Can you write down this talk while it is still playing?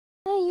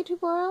Hey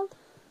YouTube world.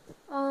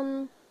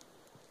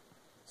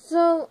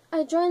 So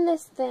I joined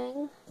this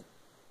thing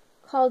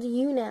called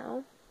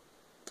YouNow.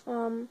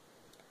 So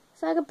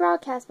I could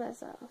broadcast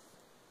myself.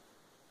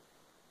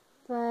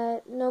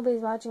 But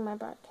nobody's watching my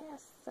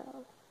broadcast,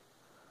 so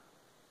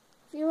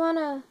if you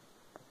wanna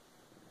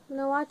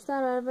watch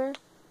that or whatever,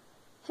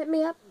 hit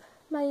me up.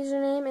 My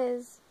username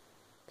is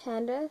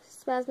Panda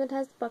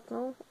Spasmatized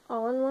Bucknell,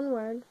 all in one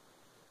word.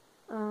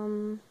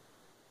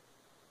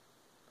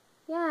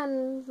 Yeah,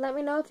 and let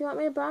me know if you want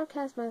me to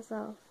broadcast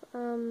myself. It's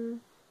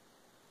going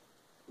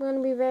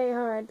to be very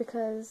hard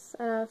because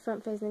I don't have a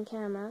front-facing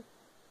camera.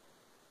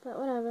 But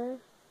whatever.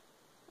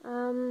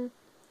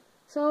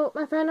 So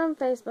my friend on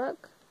Facebook,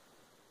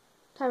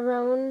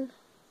 Tyrone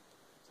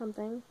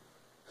something,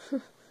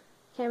 can't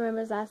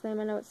remember his last name,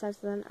 I know it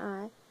starts with an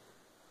I.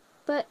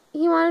 But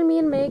he wanted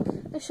me to make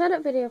a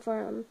shut-up video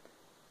for him.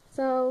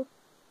 So,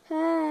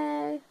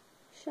 hey,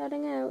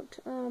 shutting out.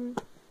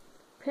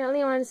 Apparently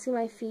he wanted to see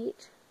my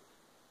feet.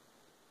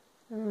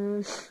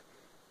 You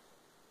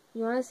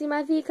want to see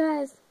my feet,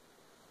 guys?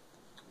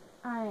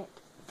 Alright.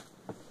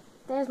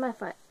 There's my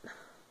foot.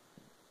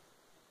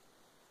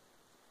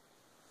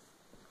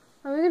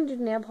 Oh, we're gonna do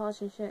nail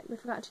polish and shit. We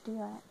forgot to do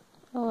that.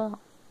 Oh well.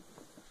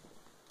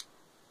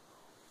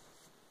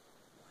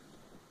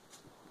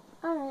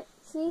 Alright,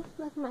 see?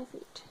 Look at my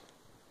feet.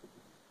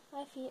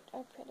 My feet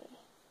are pretty.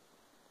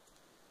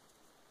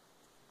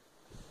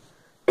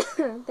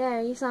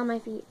 There, you saw my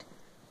feet.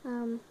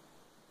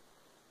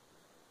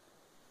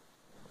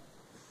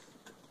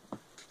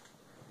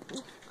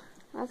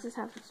 I'll just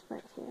have to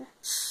split here.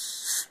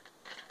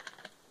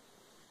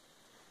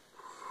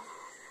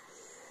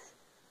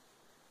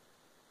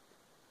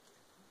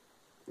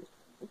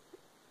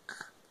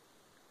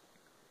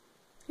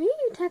 Who are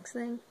you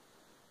texting?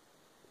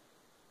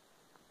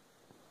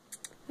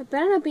 I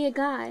better not be a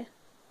guy.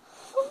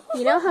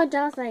 You know how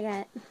jealous I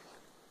get.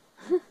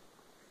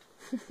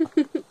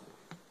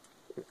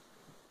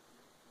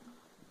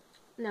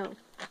 No,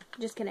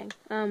 just kidding.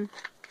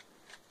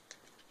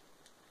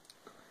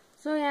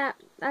 So yeah,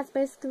 that's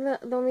basically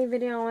the only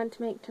video I wanted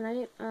to make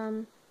tonight.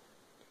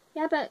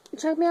 Yeah, but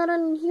check me out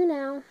on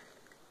YouNow.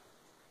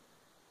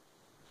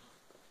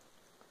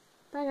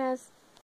 Bye guys.